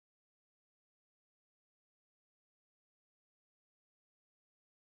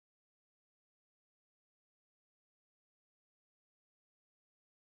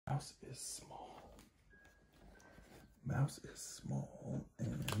Mouse is small. Mouse is small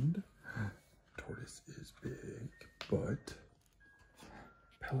and tortoise is big, but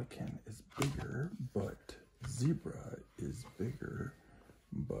pelican is bigger, but zebra is bigger,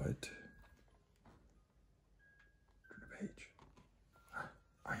 but turn the page.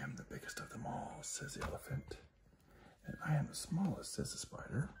 I am the biggest of them all, says the elephant. And I am the smallest, says the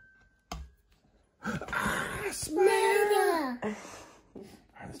spider. Spider!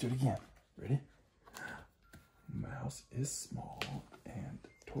 Alright, let's do it again. Ready? Mouse is small and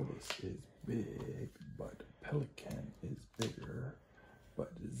tortoise is big, but pelican is bigger,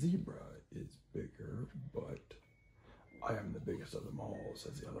 but zebra is bigger, but I am the biggest of them all,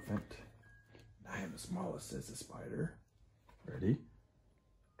 says the elephant. I am the smallest, says the spider. Ready?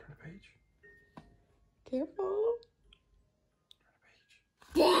 Turn the page. Careful.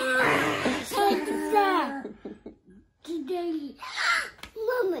 Turn the page. Today,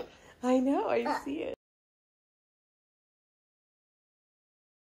 Mama. I know, I see it.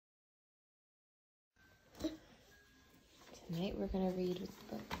 Tonight we're going to read with the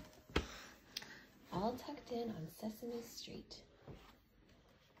book, All Tucked In on Sesame Street.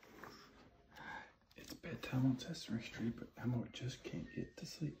 It's bedtime on Sesame Street, but Elmo just can't get to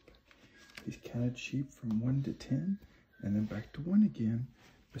sleep. He's counted sheep from 1 to 10, and then back to 1 again,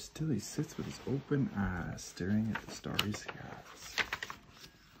 but still he sits with his open eyes, staring at the starry skies.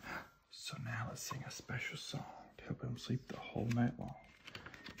 So now let's sing a special song to help him sleep the whole night long.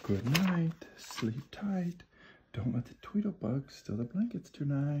 Good night, sleep tight. Don't let the tweedle bugs steal the blankets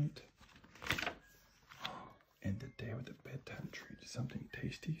tonight. End the day with a bedtime treat. Something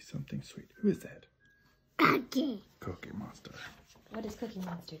tasty, something sweet. Who is that? Cookie. Cookie Monster. What does Cookie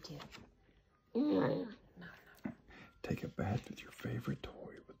Monster do? No. Take a bath with your favorite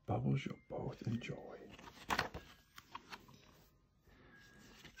toy. With bubbles you'll both enjoy.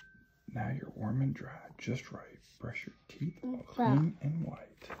 Now you're warm and dry, just right. Brush your teeth all clean and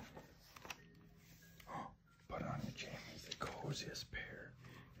white. Put on your jammies, the coziest pair.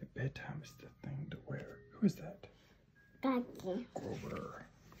 At bedtime is the thing to wear. Who is that? Cookie. Grover.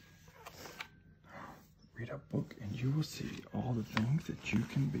 Read a book and you will see all the things that you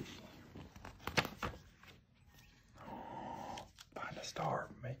can be. Find a star,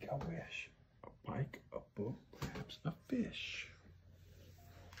 make a wish. A bike, a book, perhaps a fish.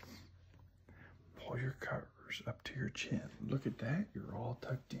 Pull your covers up to your chin. Look at that, you're all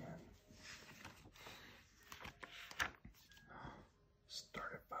tucked in.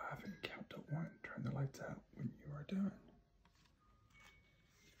 Start at 5 and count to 1. Turn the lights out when you are done.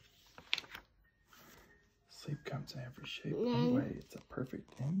 Sleep comes in every shape and way. It's a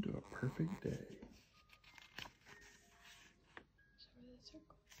perfect end to a perfect day. It's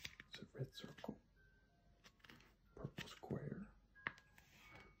a red circle, purple square,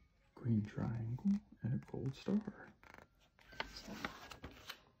 green triangle, and a gold star.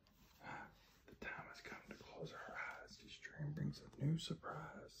 The time has come to close our eyes. Each dream brings a new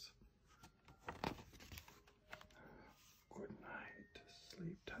surprise. Good night,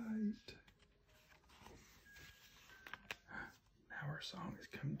 sleep tight. Now our song has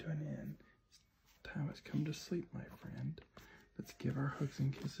come to an end. Time has come to sleep, my friend. Let's give our hugs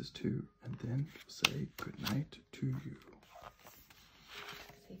and kisses too, and then say good night to you.